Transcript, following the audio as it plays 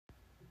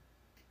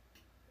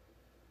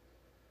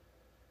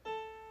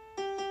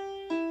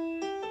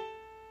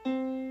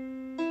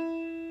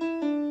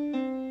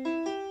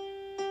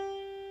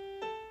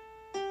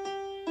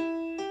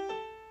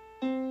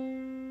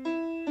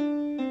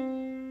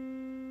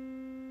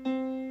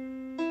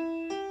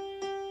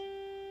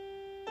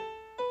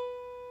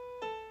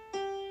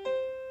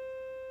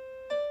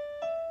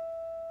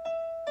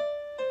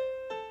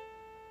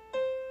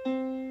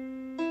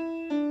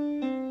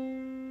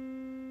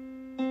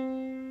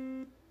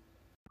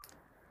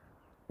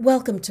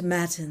Welcome to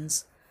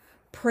Matins,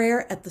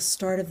 prayer at the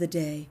start of the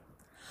day,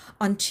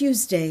 on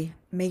Tuesday,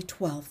 May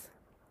 12th,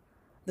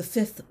 the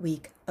 5th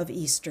week of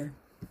Easter.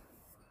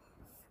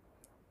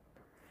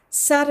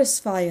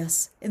 Satisfy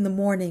us in the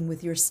morning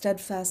with your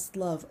steadfast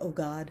love, O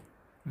God,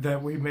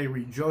 that we may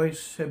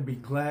rejoice and be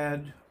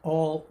glad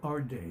all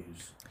our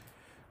days.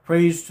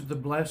 Praise to the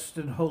blessed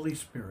and Holy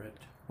Spirit,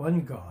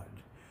 one God,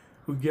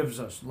 who gives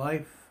us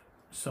life,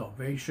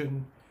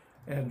 salvation,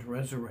 and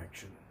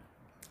resurrection.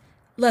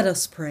 Let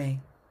us pray.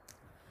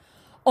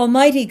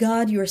 Almighty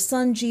God, your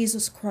Son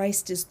Jesus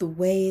Christ is the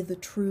way, the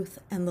truth,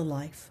 and the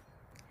life.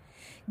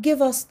 Give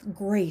us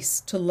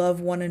grace to love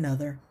one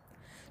another,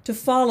 to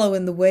follow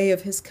in the way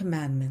of his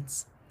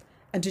commandments,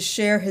 and to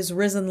share his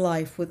risen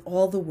life with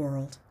all the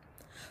world.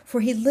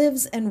 For he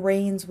lives and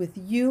reigns with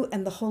you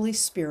and the Holy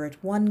Spirit,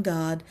 one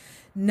God,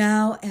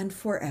 now and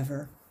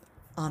forever.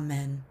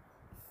 Amen.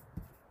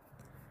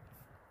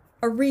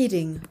 A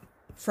reading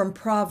from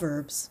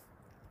Proverbs,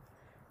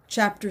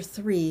 chapter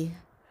 3,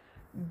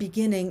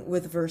 beginning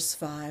with verse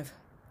 5.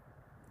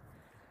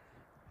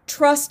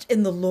 Trust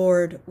in the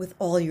Lord with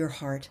all your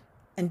heart,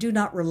 and do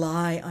not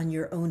rely on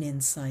your own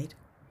insight.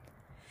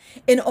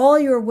 In all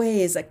your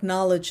ways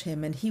acknowledge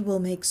him, and he will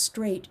make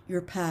straight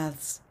your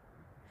paths.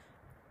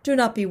 Do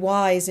not be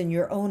wise in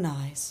your own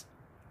eyes.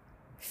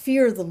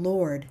 Fear the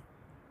Lord,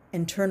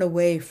 and turn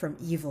away from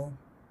evil.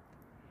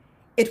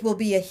 It will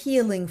be a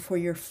healing for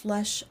your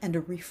flesh and a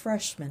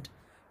refreshment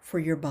for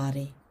your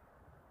body.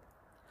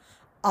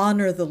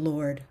 Honor the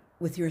Lord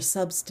with your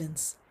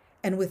substance,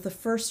 and with the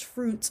first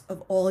fruits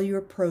of all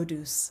your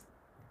produce.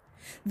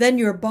 Then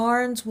your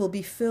barns will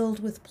be filled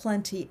with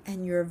plenty,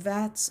 and your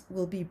vats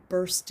will be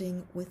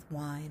bursting with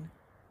wine.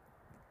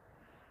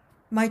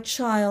 My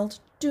child,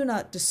 do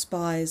not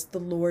despise the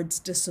Lord's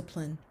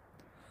discipline,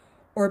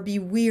 or be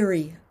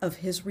weary of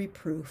his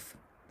reproof.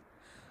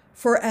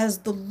 For as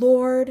the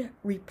Lord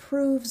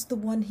reproves the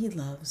one he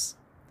loves,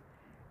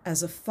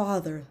 as a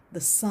father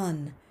the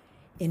son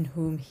in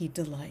whom he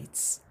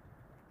delights.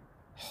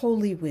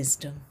 Holy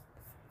wisdom,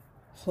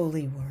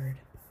 holy word.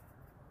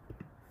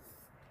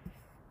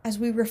 As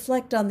we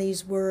reflect on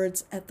these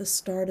words at the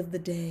start of the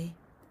day,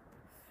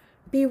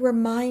 be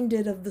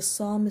reminded of the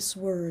psalmist's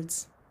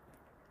words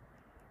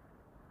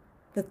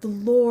that the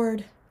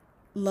Lord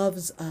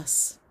loves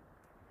us,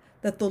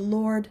 that the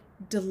Lord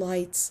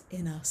delights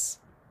in us,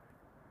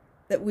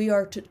 that we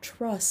are to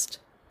trust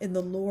in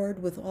the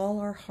Lord with all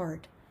our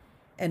heart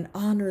and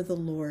honor the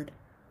Lord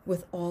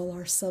with all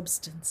our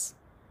substance.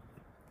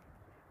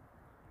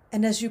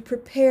 And as you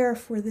prepare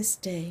for this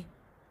day,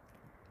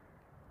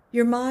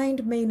 your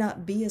mind may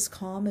not be as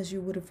calm as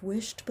you would have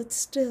wished, but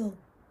still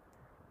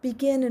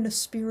begin in a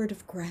spirit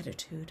of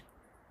gratitude,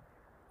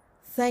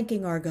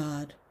 thanking our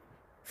God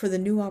for the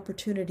new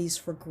opportunities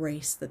for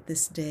grace that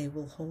this day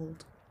will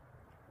hold.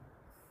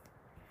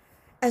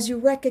 As you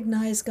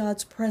recognize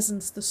God's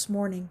presence this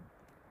morning,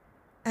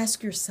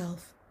 ask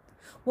yourself,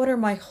 what are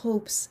my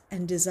hopes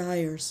and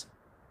desires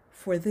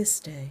for this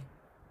day?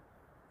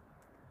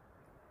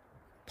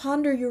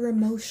 Ponder your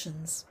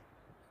emotions.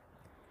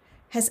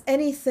 Has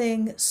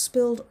anything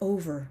spilled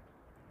over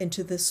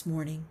into this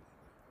morning?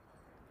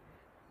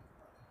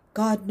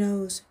 God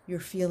knows your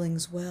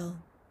feelings well.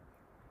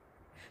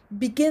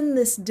 Begin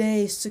this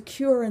day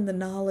secure in the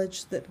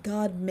knowledge that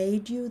God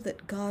made you,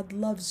 that God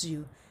loves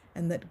you,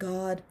 and that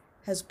God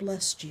has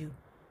blessed you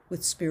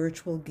with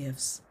spiritual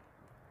gifts.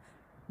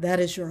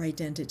 That is your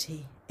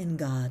identity in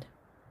God.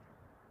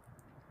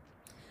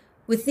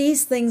 With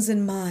these things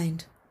in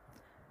mind,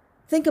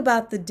 think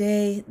about the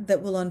day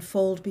that will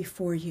unfold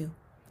before you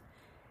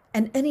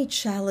and any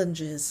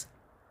challenges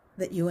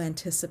that you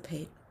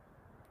anticipate.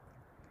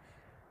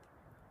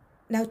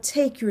 Now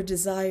take your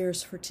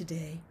desires for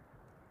today,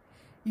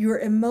 your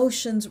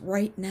emotions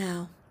right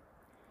now,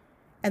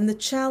 and the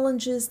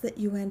challenges that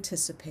you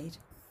anticipate,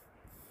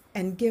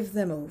 and give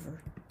them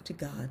over to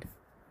God.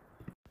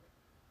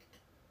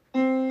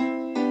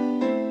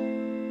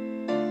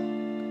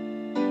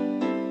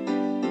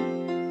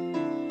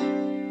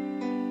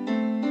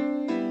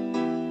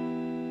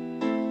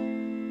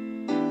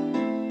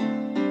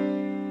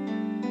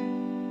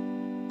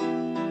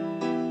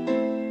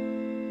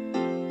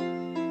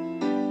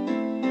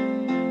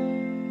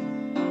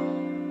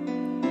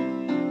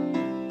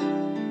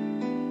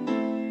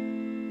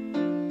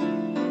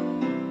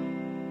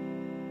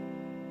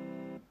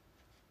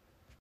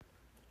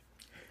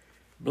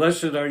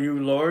 Blessed are you,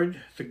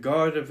 Lord, the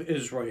God of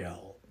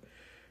Israel.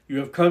 You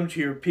have come to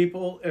your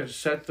people and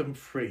set them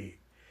free.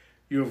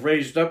 You have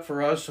raised up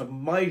for us a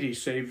mighty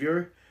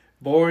Savior,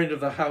 born of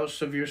the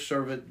house of your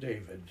servant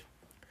David.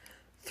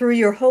 Through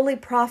your holy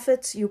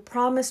prophets, you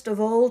promised of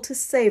old to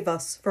save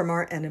us from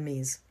our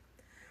enemies,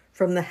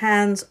 from the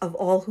hands of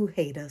all who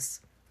hate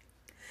us.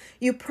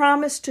 You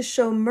promised to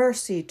show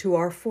mercy to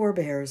our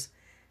forebears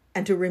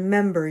and to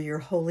remember your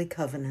holy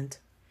covenant.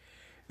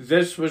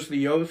 This was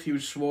the oath you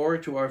swore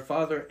to our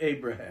father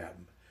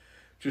Abraham,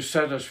 to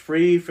set us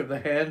free from the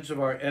hands of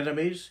our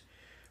enemies,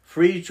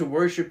 free to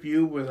worship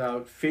you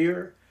without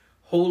fear,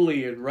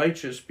 holy and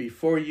righteous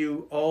before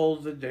you all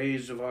the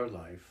days of our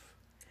life.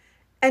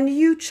 And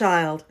you,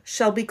 child,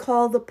 shall be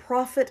called the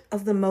prophet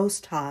of the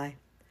Most High,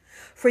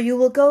 for you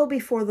will go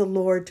before the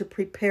Lord to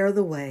prepare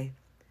the way,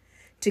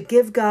 to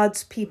give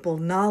God's people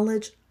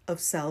knowledge of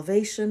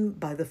salvation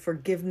by the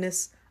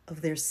forgiveness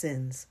of their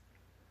sins.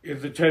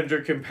 In the tender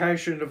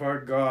compassion of our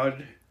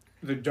God,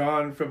 the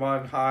dawn from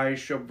on high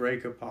shall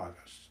break upon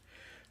us,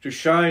 to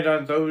shine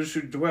on those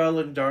who dwell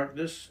in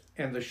darkness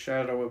and the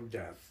shadow of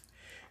death,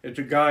 and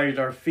to guide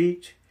our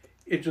feet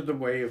into the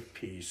way of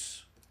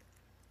peace.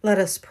 Let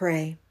us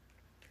pray.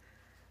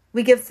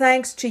 We give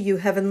thanks to you,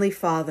 Heavenly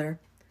Father,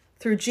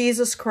 through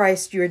Jesus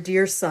Christ, your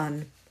dear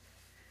Son,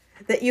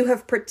 that you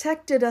have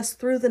protected us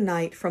through the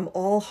night from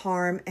all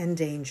harm and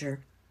danger.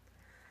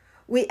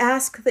 We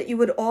ask that you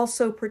would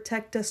also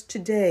protect us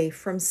today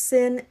from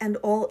sin and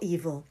all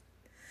evil,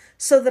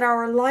 so that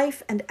our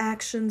life and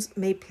actions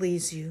may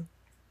please you.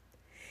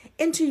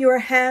 Into your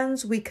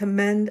hands we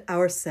commend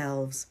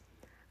ourselves,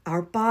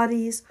 our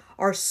bodies,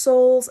 our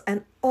souls,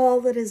 and all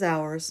that is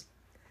ours.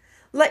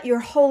 Let your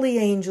holy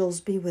angels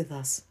be with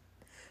us,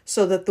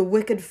 so that the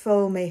wicked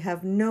foe may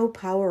have no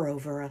power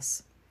over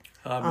us.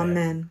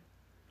 Amen.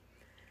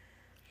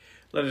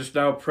 Let us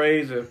now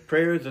pray the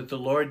prayer that the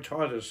Lord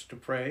taught us to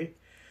pray.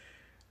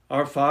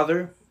 Our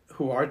Father,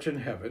 who art in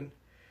heaven,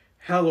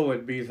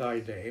 hallowed be thy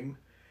name.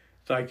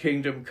 Thy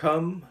kingdom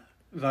come,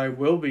 thy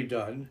will be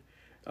done,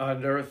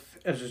 on earth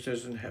as it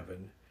is in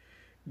heaven.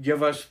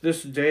 Give us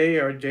this day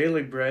our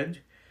daily bread,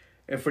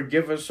 and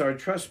forgive us our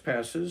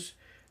trespasses,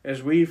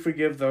 as we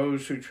forgive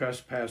those who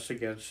trespass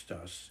against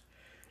us.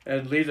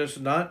 And lead us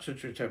not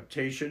into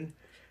temptation,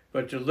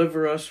 but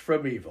deliver us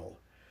from evil.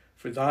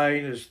 For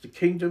thine is the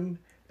kingdom,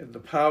 and the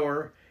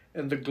power,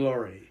 and the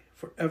glory,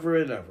 forever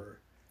and ever.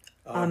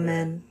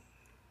 Amen.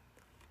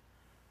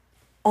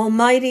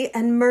 Almighty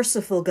and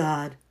merciful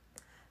God,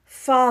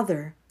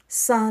 Father,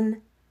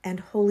 Son, and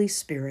Holy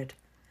Spirit,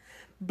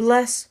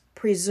 bless,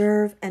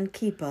 preserve, and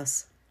keep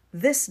us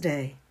this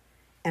day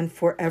and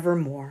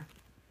forevermore.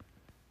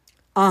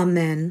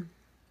 Amen.